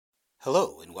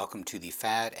Hello, and welcome to the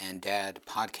Fad and Dad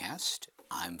podcast.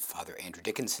 I'm Father Andrew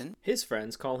Dickinson. His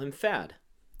friends call him Fad.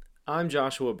 I'm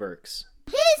Joshua Burks.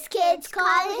 His kids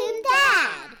call him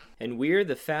Dad. And we're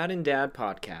the Fad and Dad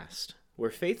podcast, where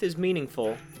faith is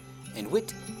meaningful And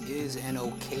wit is an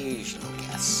occasional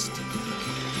guest.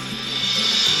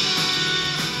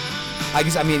 I'm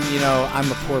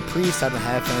a poor priest. I don't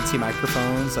have fancy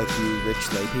microphones like you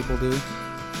rich lay people do.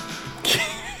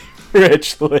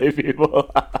 Rich lay people.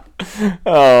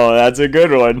 Oh, that's a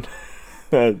good one.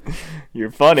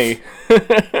 You're funny.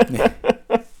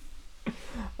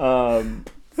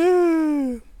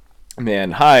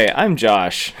 Man, hi, I'm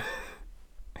Josh.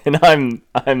 And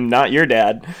I'm not your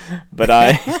dad, but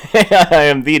I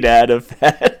am the dad of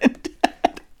Fad and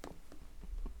Dad.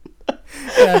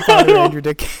 Yeah, Father Andrew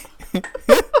Dick.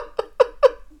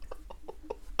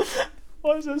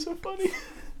 Why is that so funny?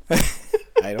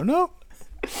 I don't know.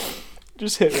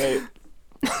 Just hit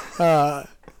right.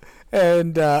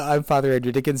 I'm Father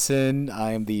Andrew Dickinson.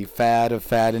 I'm the Fad of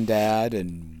Fad and Dad,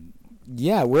 and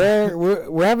yeah,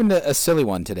 we're having a silly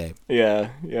one today. Yeah,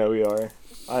 we are.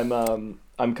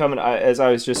 I'm coming, as I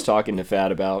was just talking to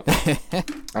Fad about,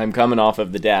 I'm coming off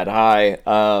of the dad high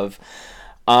of,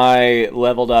 I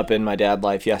leveled up in my dad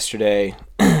life yesterday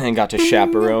and got to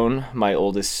chaperone my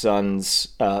oldest son's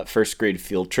first grade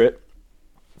field trip.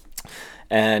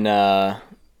 And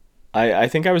I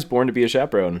think I was born to be a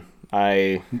chaperone.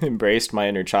 I embraced my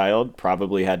inner child,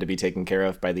 probably had to be taken care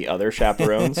of by the other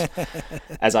chaperones,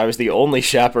 as I was the only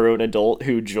chaperone adult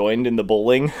who joined in the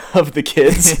bowling of the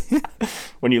kids.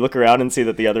 When you look around and see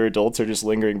that the other adults are just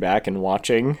lingering back and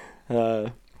watching,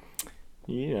 one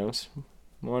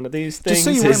of these things. Just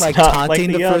so you weren't like not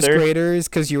taunting like the first other. graders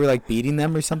because you were like beating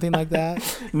them or something like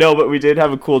that. No, but we did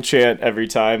have a cool chant every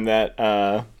time that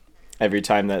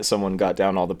someone got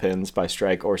down all the pins by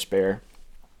strike or spare.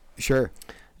 Sure.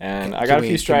 And I got a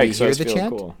few strikes, so I was feeling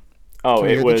cool. Oh,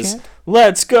 it was,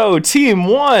 let's go, team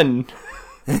one!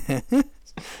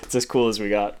 It's as cool as we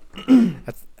got.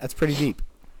 That's pretty deep.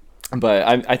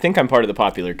 But I think I'm part of the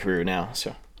popular crew now,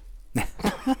 so. You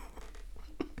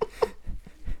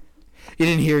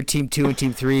didn't hear Team 2 and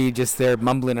Team 3 just there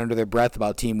mumbling under their breath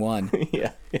about Team 1.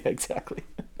 Yeah, exactly.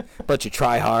 Bunch of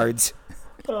tryhards.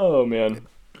 Oh, man.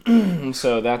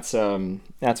 So that's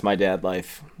my dad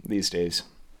life these days.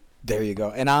 There you go.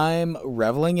 And I'm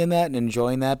reveling in that and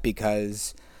enjoying that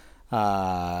because,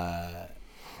 I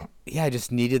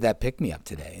just needed that pick-me-up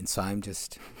today. And so I'm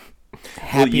just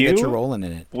happy that you're rolling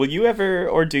in it. Will you ever,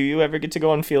 or do you ever get to go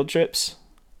on field trips?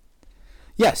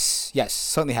 Yes,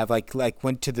 certainly have. Like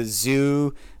went to the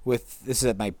zoo with, this is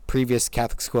at my previous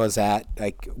Catholic school I was at,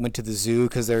 like went to the zoo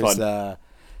because there's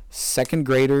second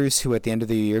graders who at the end of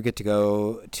the year get to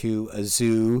go to a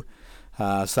zoo.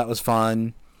 So that was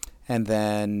fun. And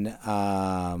then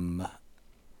and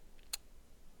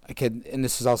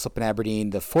this is also up in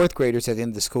Aberdeen, the fourth graders at the end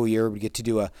of the school year would get to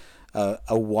do a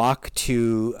walk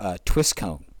to Twist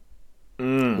Cone,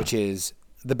 which is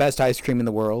the best ice cream in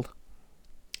the world.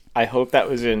 I hope that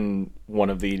was in one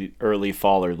of the early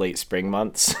fall or late spring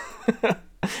months.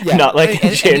 Yeah. Not like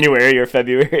in January or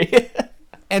February.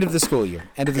 End of the school year.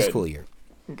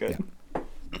 Good.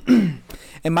 Yeah.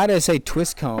 And might I say,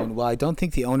 Twist Cone, while I don't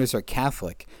think the owners are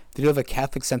Catholic, they do have a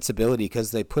Catholic sensibility because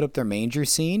they put up their manger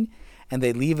scene and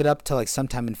they leave it up till like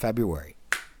sometime in February.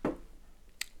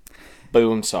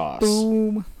 Boom sauce.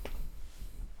 Boom.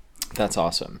 That's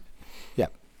awesome. Yeah.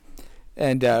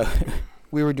 And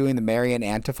we were doing the Marian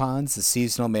antiphons, the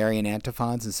seasonal Marian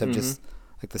antiphons, instead of just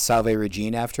like the Salve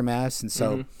Regina after Mass. And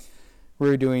so we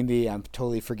were doing I'm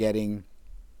totally forgetting,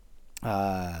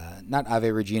 not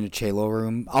Ave Regina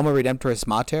Caelorum, Alma Redemptoris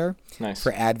Mater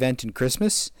for Advent and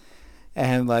Christmas.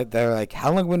 And they're like, how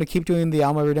long are we going to keep doing the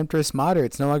Alma Redemptoris Mater?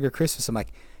 It's no longer Christmas. I'm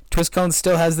like, Twist Cone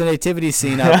still has the nativity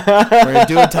scene up. We're going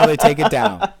to do it until they take it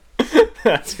down.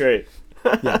 That's great.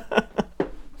 Yeah.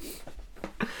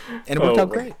 And it worked out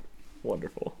great.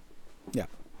 Wonderful. Yeah.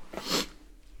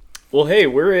 Well, hey,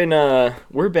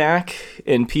 we're back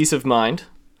in peace of mind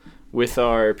with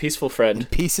our peaceful friend.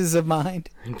 Pieces of mind.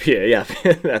 Yeah,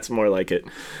 that's more like it.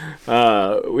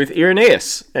 With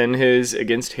Irenaeus and his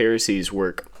Against Heresies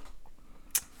work.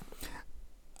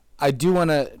 I do want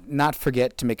to not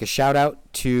forget to make a shout out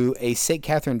to a St.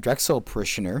 Catherine Drexel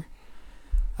parishioner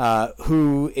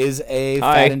who is a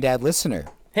Fad and Dad listener.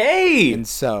 Hey! And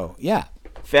so, yeah.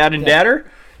 Fad and Dadder?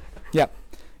 Yep.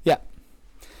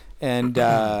 And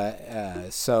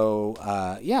and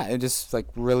just like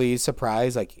really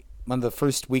surprised. Like one of the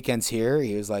first weekends here,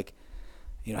 he was like,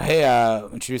 hey,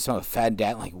 introduce myself to Fad and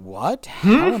Dad. I'm like, what?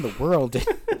 How in the world did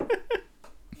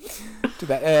to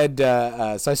that. And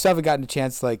so I still haven't gotten a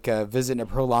chance to visit in a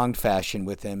prolonged fashion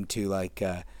with him to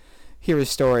hear his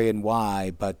story and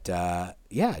why. But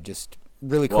yeah, just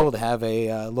really cool to have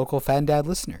a local Fan Dad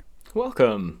listener.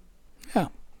 Welcome. Yeah,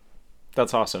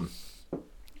 that's awesome.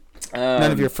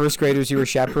 None of your first graders you were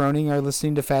chaperoning are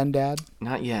listening to Fan Dad?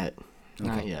 Not yet.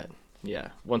 Not yet.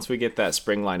 Yeah. Once we get that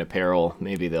Springline apparel,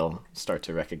 maybe they'll start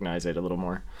to recognize it a little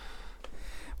more.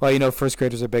 Well, first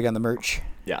graders are big on the merch.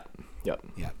 Yeah. Yep.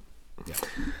 Yeah.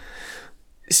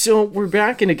 So we're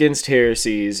back in Against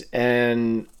Heresies,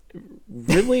 and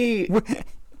really...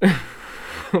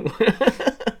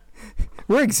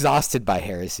 We're exhausted by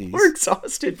heresies.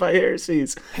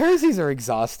 Heresies are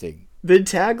exhausting. The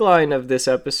tagline of this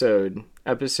episode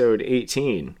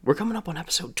 18, we're coming up on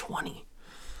episode 20.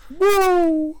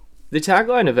 Whoa! The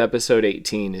tagline of episode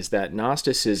 18 is that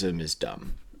Gnosticism is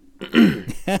dumb.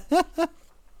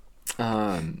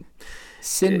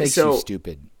 Sin makes you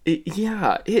stupid.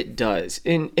 It does.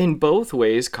 In both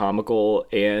ways, comical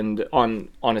and on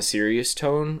a serious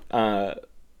tone.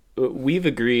 We've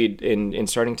agreed in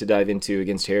starting to dive into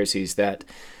Against Heresies that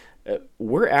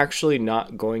we're actually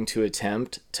not going to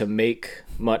attempt to make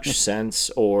much sense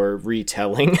or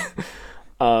retelling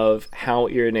of how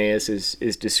Irenaeus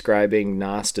is describing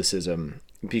Gnosticism,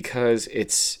 because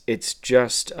it's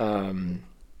just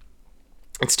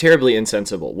it's terribly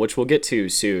insensible, which we'll get to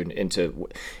soon.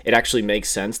 It actually makes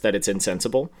sense that it's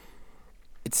insensible.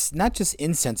 It's not just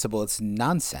insensible; it's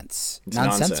nonsense. It's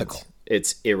nonsensical. Nonsense.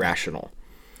 It's irrational.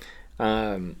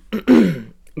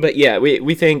 But yeah,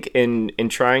 we think in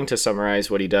trying to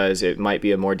summarize what he does, it might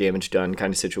be a more damage done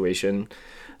kind of situation.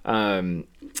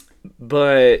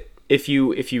 But if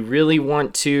you really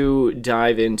want to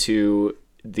dive into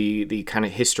the kind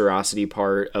of historicity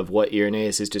part of what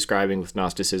Irenaeus is describing with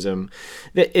Gnosticism,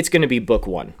 it's going to be book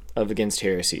 1 of Against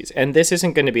Heresies. And this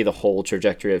isn't going to be the whole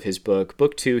trajectory of his book.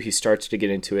 Book 2, he starts to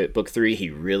get into it. Book 3, he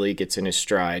really gets in his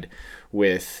stride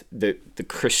with the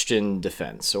Christian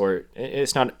defense, or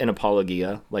it's not an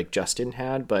apologia like Justin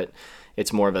had, but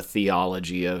it's more of a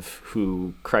theology of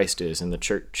who Christ is and the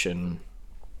church and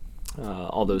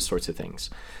all those sorts of things.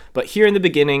 But here in the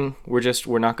beginning, we're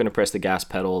not going to press the gas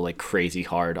pedal like crazy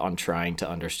hard on trying to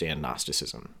understand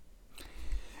Gnosticism.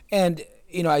 And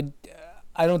I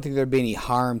don't think there'd be any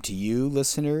harm to you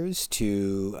listeners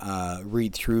to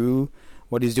read through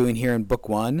what he's doing here in book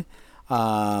 1.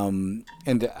 And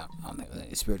I don't think there's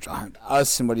any spiritual harm to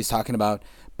us and what he's talking about,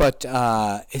 but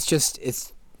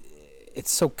it's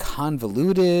so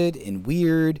convoluted and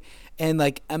weird.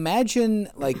 And imagine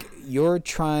you're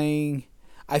trying.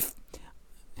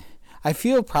 I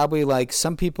feel probably like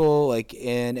some people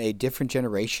in a different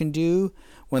generation do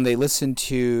when they listen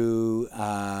to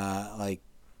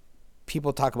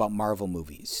people talk about Marvel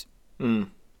movies.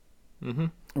 Mm-hmm.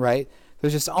 Right?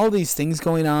 There's just all these things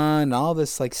going on and all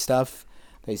this stuff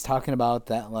that he's talking about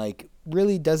that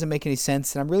really doesn't make any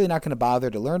sense, and I'm really not going to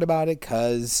bother to learn about it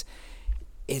because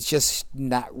it's just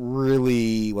not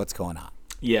really what's going on.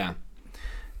 Yeah.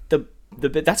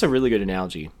 That's a really good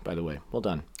analogy, by the way. Well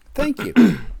done. Thank you.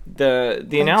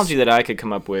 The analogy that I could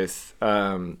come up with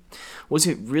was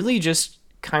it really just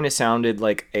kind of sounded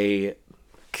like a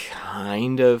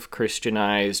kind of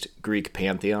Christianized Greek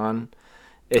pantheon.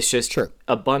 It's just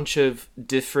a bunch of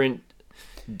different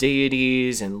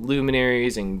deities and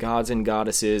luminaries and gods and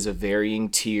goddesses of varying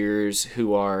tiers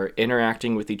who are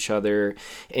interacting with each other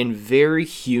in very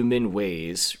human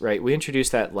ways, right? We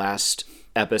introduced that last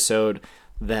episode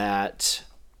that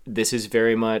this is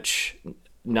very much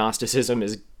Gnosticism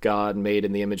is God made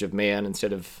in the image of man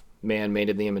instead of man made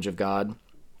in the image of God.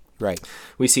 Right.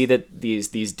 We see that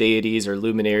these deities or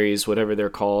luminaries, whatever they're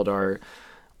called, are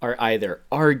either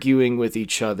arguing with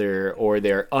each other or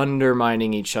they're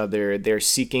undermining each other. They're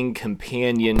seeking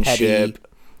companionship. Petty.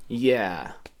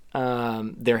 Yeah.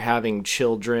 They're having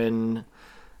children,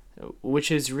 which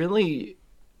is really...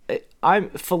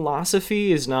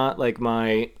 philosophy is not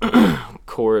my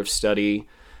core of study,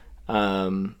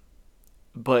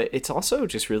 but it's also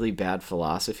just really bad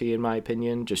philosophy, in my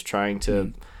opinion, just trying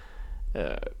to...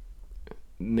 to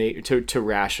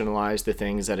rationalize the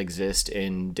things that exist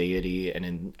in deity and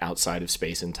in outside of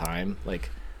space and time.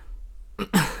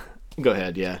 Go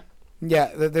ahead. Yeah.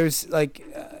 There's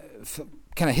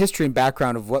kind of history and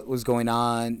background of what was going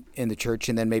on in the church,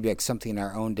 and then maybe something in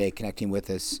our own day connecting with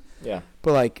us. Yeah.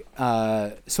 But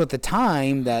so at the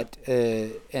time that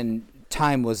and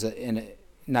time was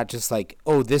not just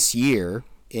this year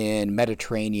in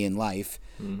Mediterranean life,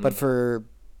 but for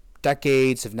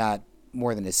decades, if not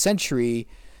more than a century,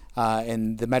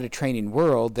 in the Mediterranean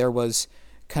world, there was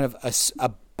kind of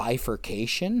a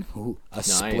bifurcation,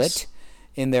 split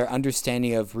in their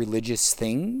understanding of religious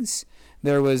things.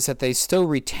 There was that they still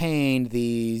retained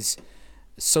these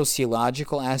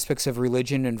sociological aspects of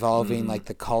religion involving like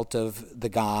the cult of the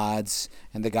gods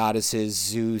and the goddesses,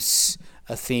 Zeus,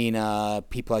 Athena,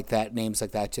 people like that, names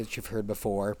like that you've heard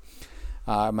before,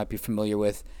 might be familiar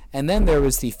with. And then there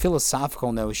was the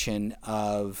philosophical notion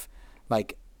of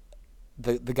like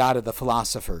the god of the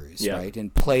philosophers, right?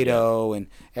 And Plato and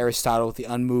Aristotle, the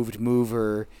unmoved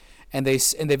mover. And they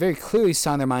very clearly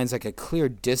saw in their minds like a clear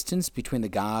distance between the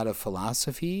god of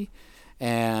philosophy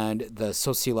and the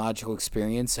sociological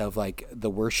experience of like the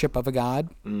worship of a god.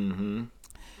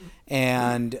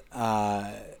 And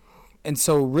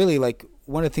so really like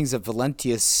one of the things that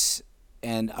Valentius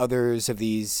and others of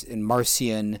these in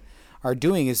Marcion are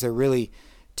doing is they're really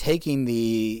taking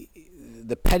the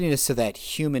pettiness of that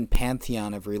human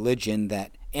pantheon of religion,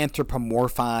 that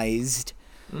anthropomorphized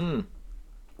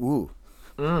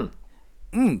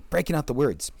breaking out the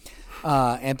words.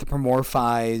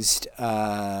 Anthropomorphized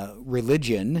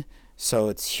religion, so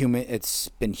it's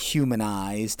been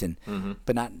humanized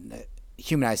but not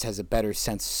humanized has a better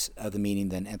sense of the meaning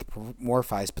than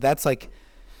anthropomorphized. But that's like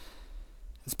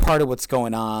it's part of what's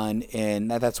going on, and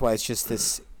that's why it's just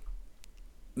this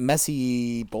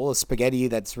messy bowl of spaghetti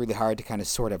that's really hard to kind of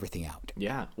sort everything out.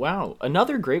 Yeah. Wow.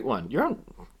 Another great one. You're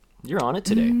on it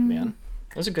today, man.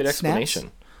 That was a good explanation.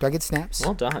 Snaps? Do I get snaps?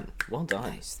 Well done.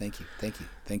 Nice. Thank you.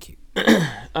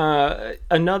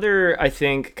 Another, I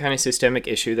think, kind of systemic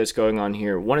issue that's going on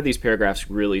here. One of these paragraphs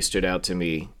really stood out to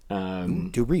me.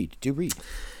 Do read.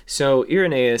 So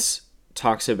Irenaeus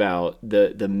talks about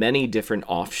the many different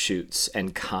offshoots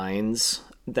and kinds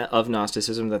of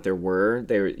Gnosticism that there were.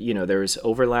 There was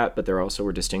overlap, but there also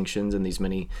were distinctions in these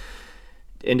many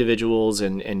individuals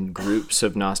and groups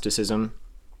of Gnosticism.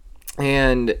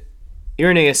 And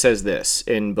Irenaeus says this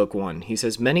in Book 1. He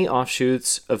says, many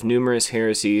offshoots of numerous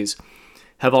heresies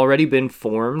have already been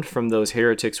formed from those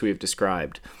heretics we have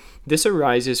described. This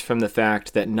arises from the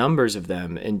fact that numbers of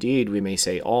them, indeed we may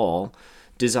say all,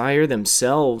 desire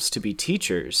themselves to be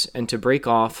teachers and to break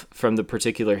off from the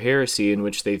particular heresy in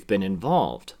which they've been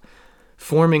involved,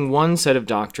 forming one set of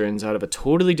doctrines out of a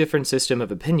totally different system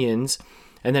of opinions,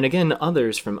 and then again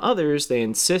others from others. They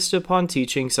insist upon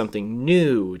teaching something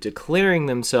new, declaring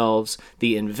themselves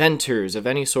the inventors of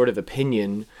any sort of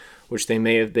opinion which they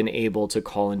may have been able to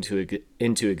call into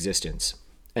existence,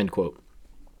 end quote.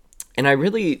 And I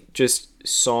really just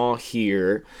saw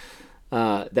here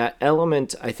that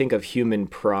element, I think, of human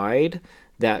pride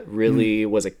that really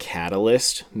was a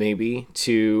catalyst, maybe,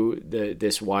 to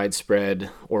this widespread,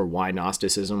 or why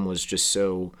Gnosticism was just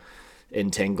so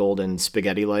entangled and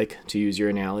spaghetti-like, to use your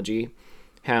analogy.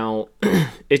 How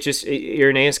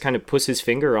Irenaeus kind of puts his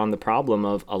finger on the problem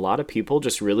of a lot of people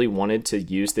just really wanted to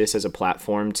use this as a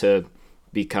platform to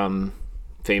become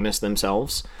famous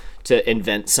themselves, to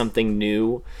invent something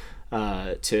new,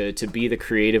 to be the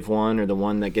creative one or the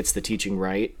one that gets the teaching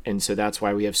right. And so that's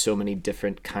why we have so many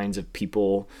different kinds of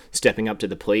people stepping up to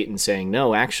the plate and saying,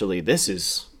 no, actually, this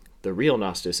is the real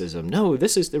Gnosticism. No,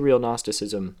 this is the real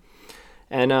Gnosticism.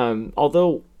 And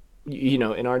although,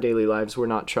 in our daily lives, we're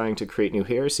not trying to create new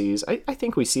heresies, I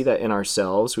think we see that in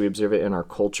ourselves. We observe it in our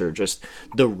culture, just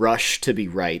the rush to be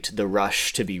right, the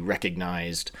rush to be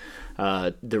recognized,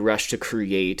 the rush to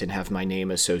create and have my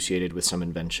name associated with some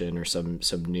invention or some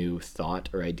new thought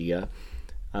or idea.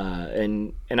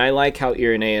 And I like how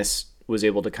Irenaeus was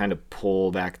able to kind of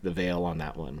pull back the veil on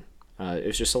that one. It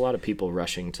was just a lot of people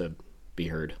rushing to be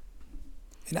heard.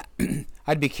 And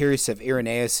I'd be curious of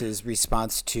Irenaeus's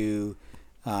response to,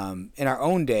 in our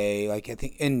own day, like I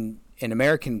think in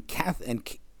American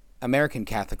Catholic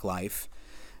life,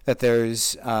 that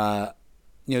there's the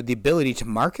ability to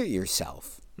market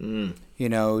yourself. To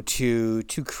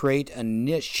create a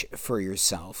niche for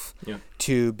yourself,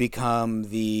 to become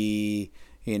the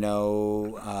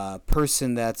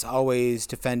person that's always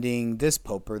defending this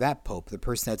pope or that pope, the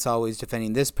person that's always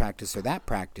defending this practice or that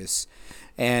practice,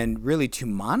 and really to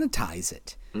monetize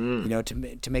it,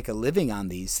 to make a living on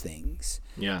these things.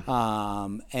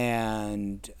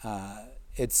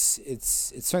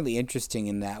 It's certainly interesting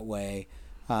in that way.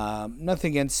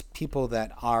 Nothing against people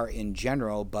that are in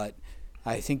general, but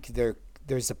I think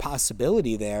there's a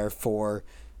possibility there for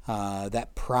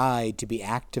that pride to be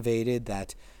activated,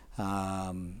 that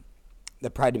the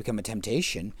pride to become a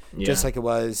temptation, just like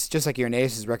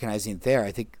Irenaeus is recognizing it there.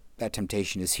 I think that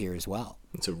temptation is here as well.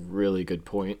 That's a really good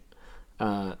point.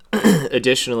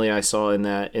 Additionally, I saw in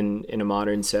a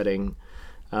modern setting,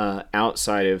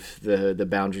 outside of the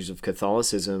boundaries of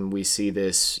Catholicism, we see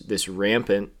this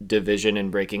rampant division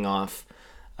and breaking off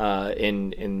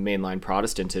in mainline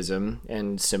Protestantism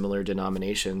and similar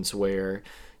denominations where,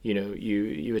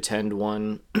 you attend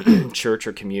one church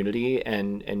or community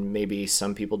and maybe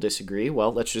some people disagree.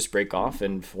 Well, let's just break off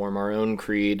and form our own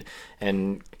creed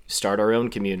and start our own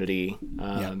community.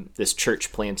 This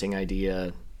church planting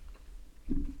idea.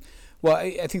 Well,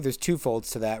 I think there's two folds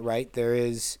to that, right? There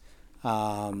is, we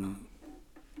don't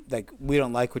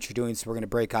like what you're doing, so we're going to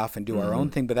break off and do our own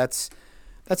thing. But that's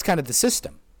kind of the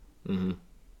system. Mm-hmm.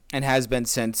 And has been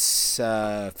since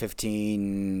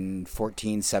 15,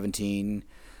 14, 17.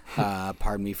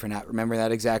 Pardon me for not remembering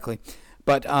that exactly.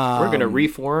 But we're going to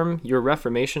reform your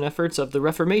Reformation efforts of the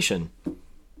Reformation.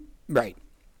 Right.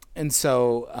 And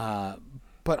so,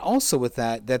 but also with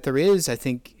that there is, I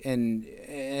think, and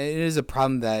it is a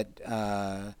problem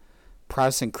that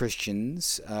Protestant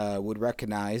Christians would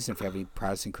recognize, and if you have any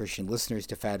Protestant Christian listeners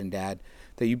to Fad and Dad,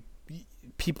 that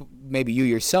people, maybe you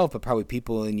yourself, but probably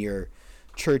people in your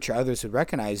church or others would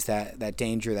recognize that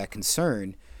danger, that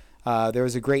concern. There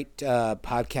was a great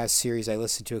podcast series I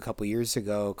listened to a couple years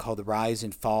ago called The Rise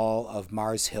and Fall of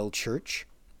Mars Hill Church.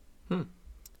 Did I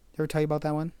ever tell you about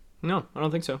that one? No, I don't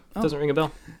think so. It doesn't ring a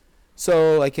bell.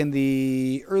 So, like in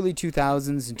the early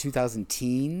 2000s and 2000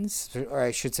 teens, or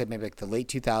I should say maybe like the late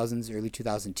 2000s, early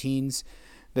 2000 teens,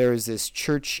 there was this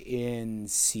church in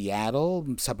Seattle,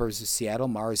 suburbs of Seattle,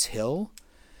 Mars Hill,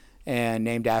 and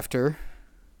named after...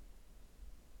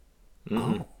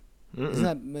 Mm-hmm. Isn't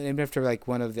that named after like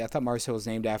one of the... I thought Mars Hill was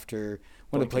named after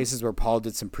one of the places where Paul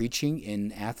did some preaching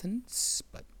in Athens,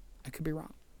 but I could be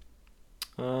wrong.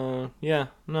 Yeah,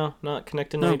 no, not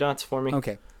connecting any dots for me.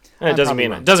 Okay. It doesn't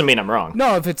mean I'm wrong.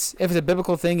 No, if it's a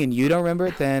biblical thing and you don't remember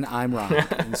it, then I'm wrong.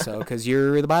 And so, because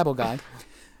you're the Bible guy.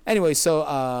 Anyway, so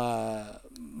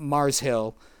Mars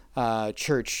Hill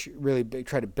Church really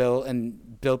tried to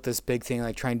built this big thing,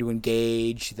 like trying to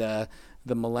engage the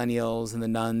millennials and the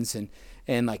nuns and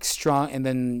like strong, and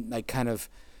then like kind of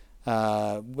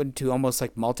went to almost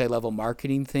like multi-level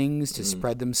marketing things to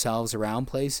spread themselves around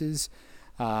places,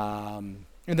 and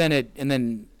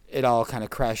then it all kind of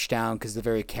crashed down because the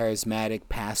very charismatic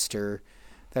pastor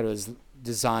that it was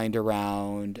designed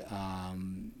around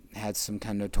had some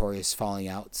kind of notorious falling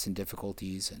outs and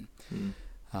difficulties, and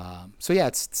so yeah,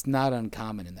 it's not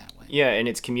uncommon in that way. Yeah, and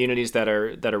it's communities that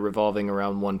are revolving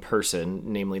around one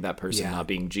person, namely that person not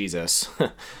being Jesus.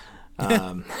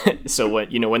 So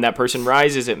when that person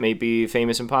rises, it may be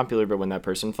famous and popular, but when that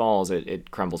person falls,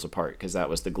 it crumbles apart because that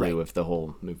was the glue of the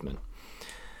whole movement.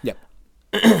 Yep.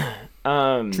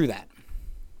 True that.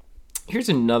 Here's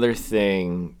another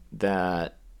thing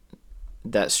that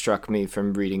struck me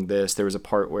from reading this. There was a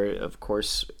part where, of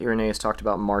course, Irenaeus talked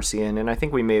about Marcion, and I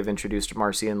think we may have introduced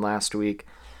Marcion last week.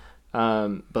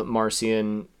 But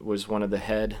Marcion was one of the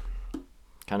head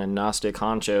kind of Gnostic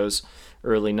honchos,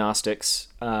 early Gnostics.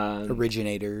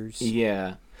 Originators.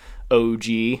 Yeah. OG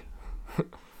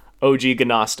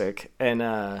Gnostic.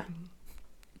 And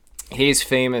he's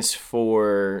famous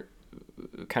for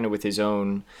kind of with his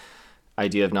own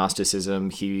idea of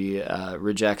Gnosticism. He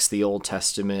rejects the Old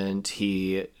Testament.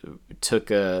 He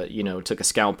took a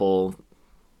scalpel,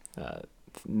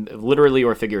 literally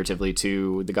or figuratively,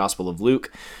 to the Gospel of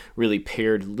Luke, really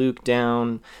pared Luke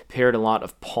down, pared a lot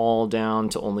of Paul down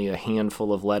to only a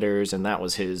handful of letters, and that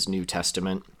was his New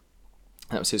Testament.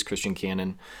 That was his Christian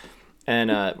canon. And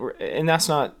that's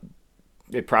not...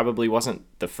 It probably wasn't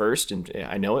the first, and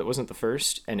I know it wasn't the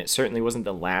first, and it certainly wasn't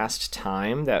the last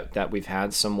time that we've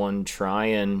had someone try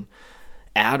and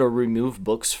add or remove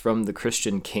books from the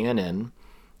Christian canon.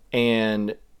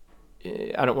 And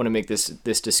I don't want to make this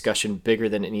discussion bigger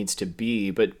than it needs to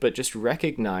be, but just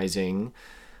recognizing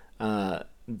the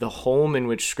home in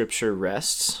which Scripture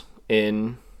rests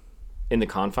in the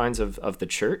confines of the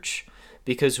church,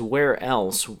 because where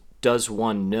else does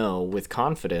one know with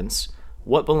confidence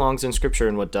what belongs in Scripture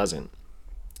and what doesn't?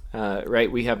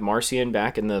 Right? We have Marcion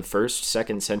back in the 1st,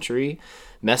 2nd century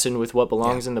messing with what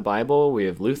belongs in the Bible. We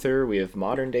have Luther. We have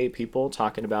modern day people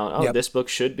talking about, this book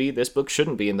should be, this book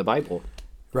shouldn't be in the Bible.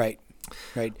 Right.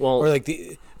 Well, or like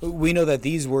we know that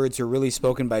these words are really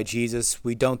spoken by Jesus.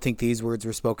 We don't think these words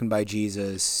were spoken by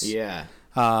Jesus. Yeah.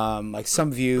 Like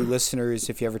some of you listeners,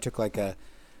 if you ever took like a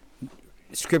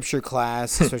scripture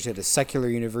class, especially at a secular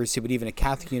university, but even a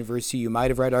Catholic university, you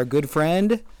might have read our good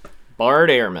friend Bart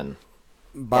Ehrman.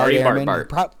 Bart,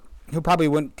 who probably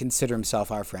wouldn't consider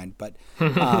himself our friend, but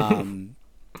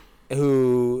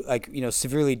who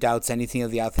severely doubts anything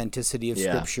of the authenticity of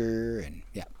Scripture, and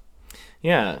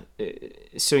yeah.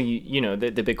 So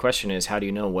the big question is, how do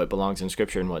you know what belongs in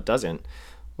Scripture and what doesn't?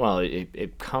 Well,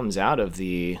 it comes out of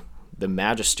the the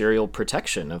magisterial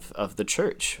protection of the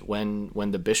church. When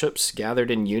the bishops gathered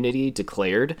in unity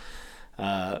declared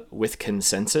with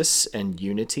consensus and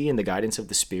unity in the guidance of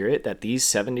the Spirit that these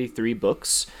 73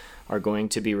 books are going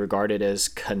to be regarded as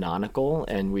canonical,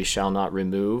 and we shall not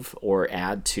remove or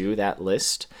add to that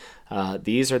list.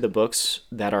 These are the books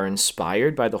that are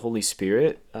inspired by the Holy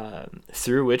Spirit,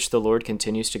 through which the Lord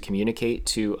continues to communicate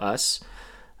to us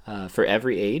for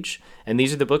every age. And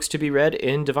these are the books to be read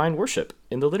in divine worship,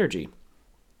 in the liturgy.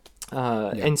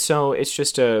 And so it's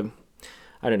just a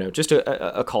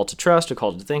call to trust, a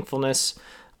call to thankfulness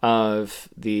of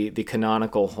the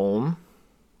canonical home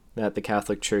that the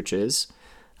Catholic Church is.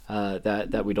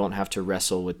 That we don't have to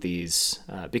wrestle with these,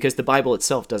 because the Bible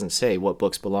itself doesn't say what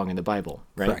books belong in the Bible,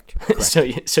 right?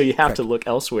 Correct. So you have to look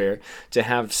elsewhere to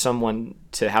have someone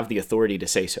to have the authority to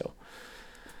say so.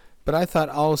 But I thought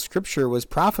all Scripture was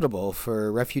profitable for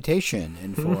refutation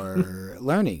and for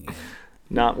learning.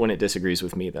 Not when it disagrees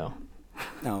with me, though.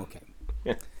 Oh, okay.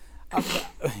 Yeah.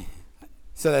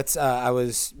 So that's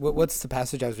what's the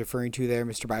passage I was referring to there,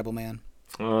 Mr. Bible Man?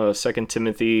 2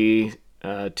 Timothy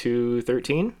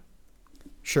 2:13.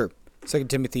 Sure. 2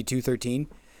 Timothy 2:13,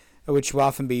 which will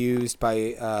often be used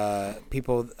by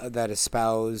people that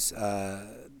espouse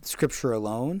Scripture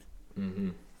alone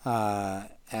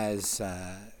as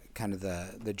kind of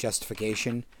the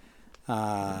justification.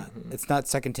 It's not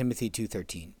 2 Timothy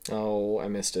 2:13. Oh, I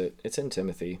missed it. It's in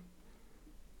Timothy.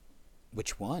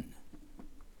 Which one?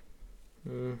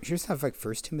 You sure it's not like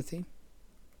 1 Timothy?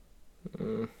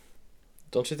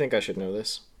 Don't you think I should know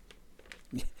this?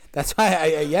 That's why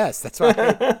that's why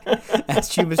I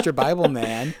asked you, Mr. Bible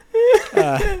Man,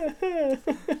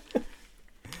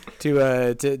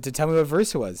 to tell me what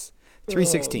verse it was.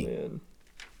 3:16.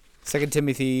 2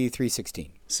 Timothy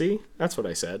 3:16. See, that's what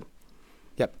I said.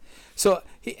 Yep. So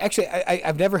actually,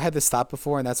 I've never had this thought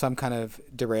before, and that's why I'm kind of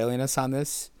derailing us on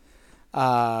this.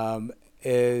 So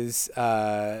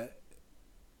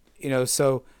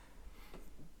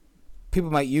people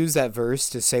might use that verse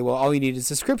to say, well, all you need is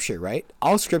the Scripture, right?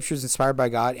 All Scripture is inspired by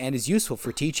God and is useful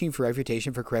for teaching, for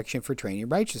refutation, for correction, for training in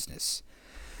righteousness.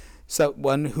 So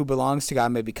one who belongs to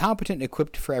God may be competent and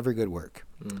equipped for every good work,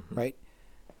 right?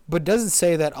 But it doesn't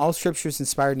say that all Scripture is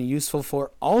inspired and useful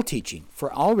for all teaching,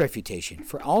 for all refutation,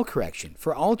 for all correction,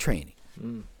 for all training.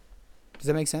 Does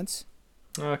that make sense?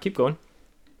 Keep going.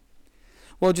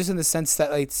 Well, just in the sense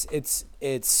that it's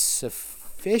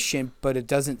sufficient, but it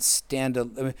doesn't stand.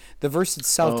 The verse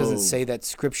itself doesn't say that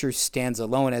Scripture stands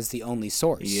alone as the only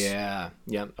source. Yeah.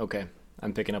 Okay.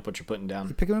 I'm picking up what you're putting down.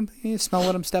 You picking up? You smell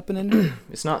what I'm stepping into?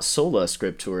 It's not sola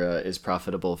scriptura is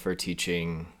profitable for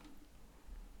teaching.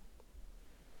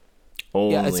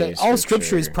 Only it's that all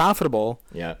Scripture is profitable.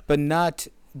 Yeah. But not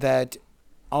that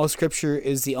all Scripture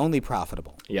is the only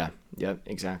profitable. Yeah. Yep.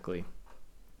 Exactly.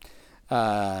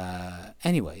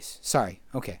 Anyways, sorry.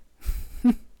 Okay.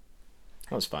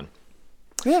 That was fun.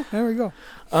 Yeah, there we go.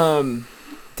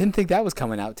 Didn't think that was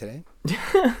coming out today.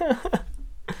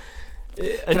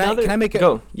 Can I make a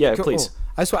go? Yeah, please.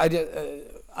 I did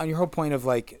on your whole point of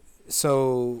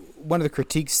so one of the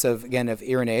critiques of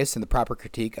Irenaeus and the proper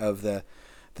critique of the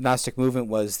Gnostic movement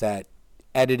was that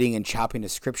editing and chopping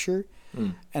of Scripture.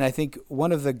 And I think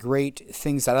one of the great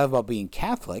things that I love about being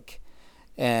Catholic,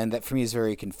 and that for me is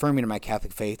very confirming in my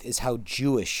Catholic faith, is how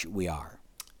Jewish we are.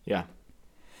 Yeah.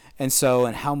 And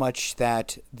how much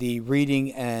that the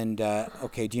reading and,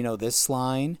 do you know this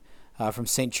line from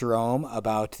St. Jerome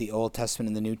about the Old Testament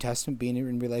and the New Testament being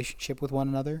in relationship with one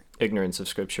another? Ignorance of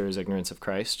Scripture is ignorance of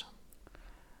Christ.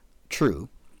 True.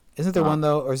 Isn't there one,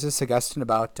 though, or is this Augustine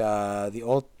about the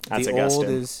Old? That's the Augustine.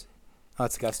 Old is... Oh,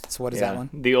 it's Augustine. So what is that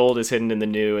one? The Old is hidden in the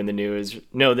New, and the New is...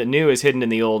 No, the New is hidden in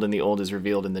the Old, and the Old is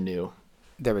revealed in the New.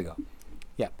 There we go.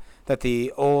 Yeah. That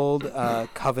the Old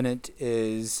Covenant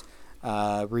is...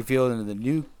 revealed in the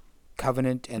New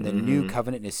Covenant, and the New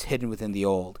Covenant is hidden within the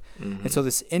Old. And so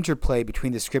this interplay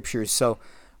between the Scriptures. So,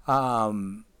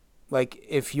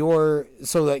 if you're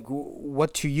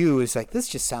what to you is this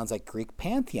just sounds like Greek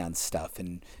pantheon stuff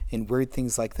and weird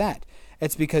things like that.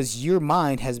 It's because your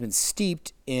mind has been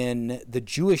steeped in the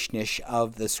Jewishness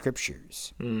of the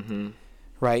Scriptures.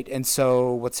 Right? And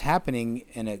so what's happening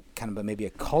in a kind of maybe a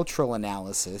cultural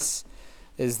analysis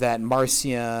is that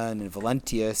Marcion and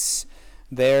Valentius,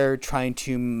 they're trying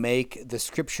to make the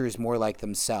Scriptures more like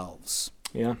themselves.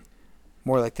 Yeah.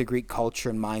 More like the Greek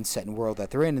culture and mindset and world that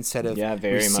they're in, instead of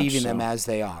very receiving much them so. as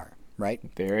they are, right?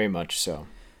 Very much so.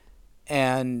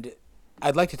 And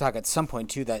I'd like to talk at some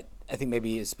point, too, that I think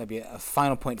maybe is a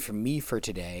final point for me for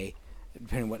today,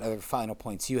 depending on what other final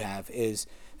points you have, is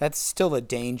that's still a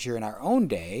danger in our own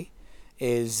day,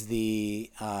 is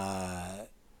the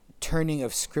turning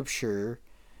of Scripture,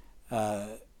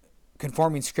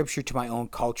 conforming Scripture to my own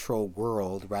cultural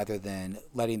world rather than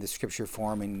letting the Scripture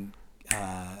form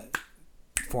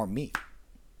me.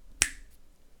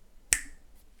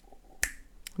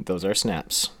 Those are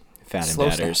snaps. Fat and Slow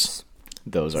dadders. snaps.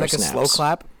 Those It's are like snaps. a slow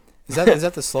clap. Is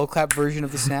that the slow clap version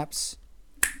of the snaps?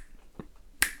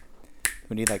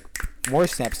 We need like more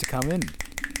snaps to come in.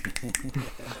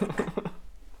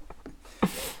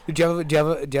 Do you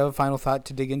have a final thought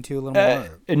to dig into a little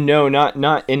more? No,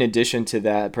 not in addition to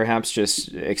that. Perhaps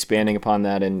just expanding upon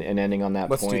that and ending on that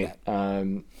Let's point. do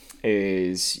that.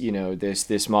 Is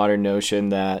this modern notion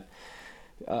that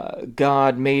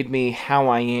God made me how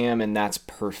I am and that's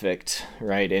perfect,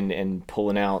 right? And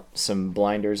pulling out some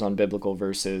blinders on biblical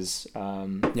verses.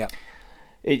 Yeah.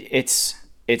 It's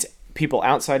people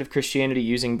outside of Christianity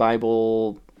using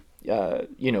Bible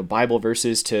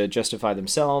verses to justify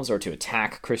themselves or to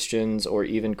attack Christians, or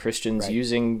even Christians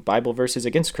using Bible verses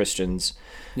against Christians.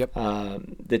 Yep.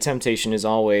 The temptation is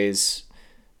always,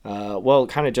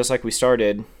 kind of just like we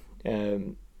started,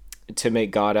 to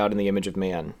make God out in the image of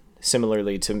man.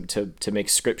 Similarly, to make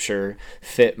Scripture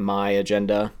fit my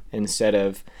agenda, instead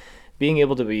of being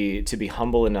able to be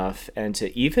humble enough and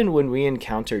to, even when we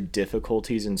encounter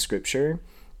difficulties in Scripture,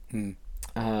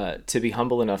 to be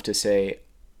humble enough to say,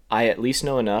 I at least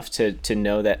know enough to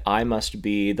know that I must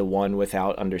be the one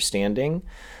without understanding,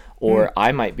 or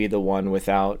I might be the one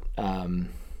without,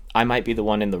 I might be the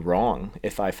one in the wrong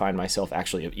if I find myself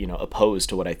actually, opposed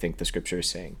to what I think the Scripture is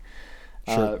saying.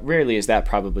 Sure. Rarely is that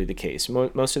probably the case.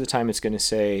 Most of the time it's going to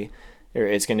say, or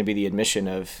it's going to be the admission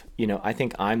of, I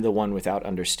think I'm the one without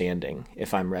understanding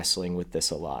if I'm wrestling with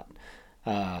this a lot.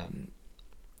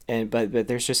 But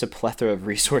there's just a plethora of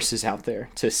resources out there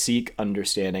to seek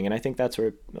understanding, and I think that's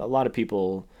where a lot of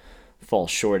people fall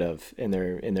short of in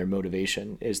their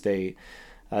motivation, is they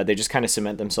just kind of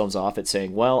cement themselves off at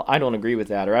saying, well, I don't agree with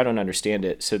that, or I don't understand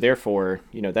it, so therefore,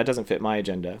 that doesn't fit my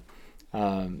agenda.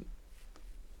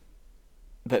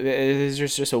 But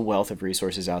there's just a wealth of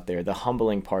resources out there. The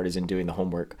humbling part is in doing the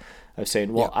homework of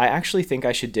saying, well, I actually think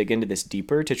I should dig into this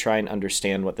deeper to try and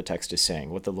understand what the text is saying,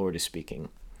 what the Lord is speaking.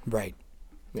 Right.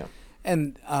 Yeah.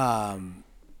 And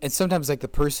sometimes like the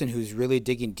person who's really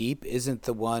digging deep isn't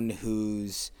the one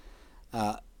who's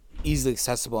easily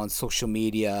accessible on social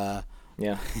media.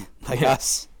 Yeah. Like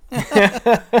us.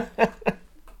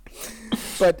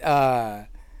 But I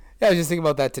was just thinking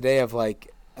about that today of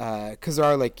like, because there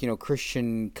are like,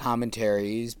 Christian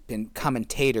commentaries and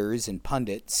commentators and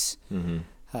pundits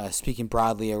speaking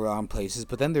broadly around places.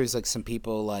 But then there's like some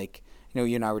people like,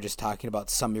 you and I were just talking about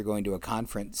some you're going to a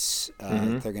conference.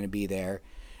 They're going to be there.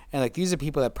 And like these are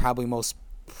people that probably most,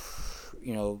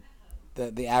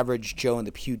 the average Joe in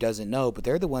the pew doesn't know, but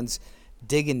they're the ones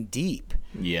digging deep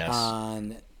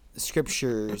on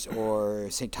scriptures,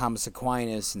 or St. Thomas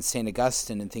Aquinas and St.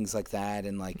 Augustine and things like that.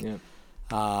 And like,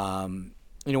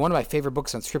 one of my favorite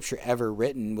books on scripture ever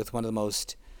written, with one of the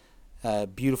most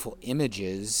beautiful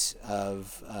images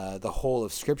of the whole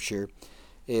of scripture,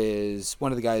 is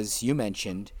one of the guys you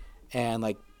mentioned. And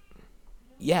like,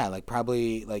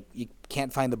 probably like you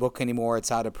can't find the book anymore.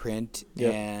 It's out of print,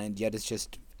 and yet it's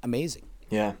just amazing.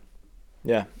 Yeah.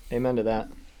 Amen to that.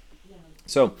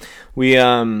 So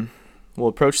we'll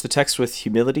approach the text with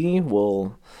humility.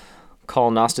 We'll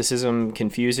call Gnosticism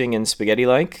confusing and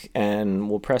spaghetti-like, and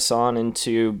we'll press on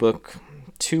into book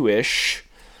 2-ish.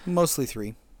 Mostly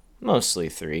 3.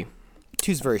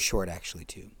 2's very short, actually,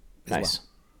 too. Nice.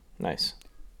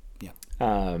 Yeah.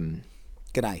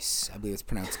 Gneiss. I believe it's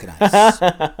pronounced Gneiss.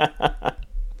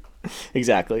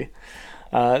 Exactly.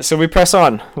 So we press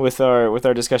on with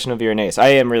our discussion of Irenaeus. I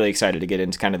am really excited to get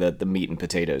into kind of the meat and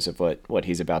potatoes of what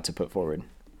he's about to put forward.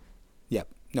 Yep.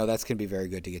 No, that's going to be very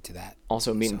good to get to that.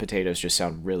 Also, meat and potatoes just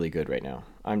sound really good right now.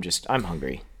 I'm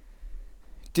hungry.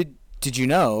 Did you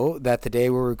know that the day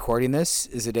we're recording this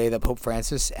is a day that Pope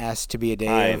Francis asked to be a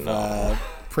day of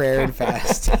prayer and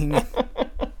fasting?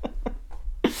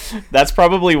 That's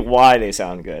probably why they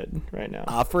sound good right now.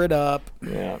 Offer it up.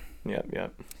 Yeah.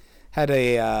 Had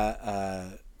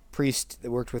a priest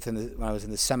that worked with when I was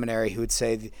in the seminary who would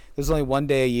say there's only one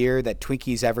day a year that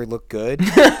Twinkies ever look good,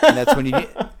 and that's when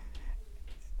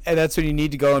you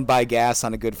need to go and buy gas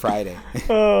on a Good Friday.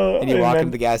 And you walk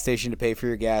into the gas station to pay for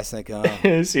your gas, and like,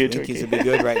 Twinkies would be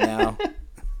good right now.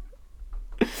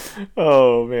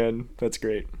 Oh man, that's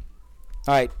great.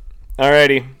 All right.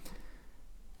 Alrighty.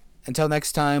 Until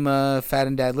next time, Fat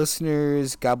and Dad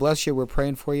listeners, God bless you. We're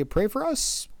praying for you. Pray for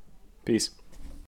us. Peace.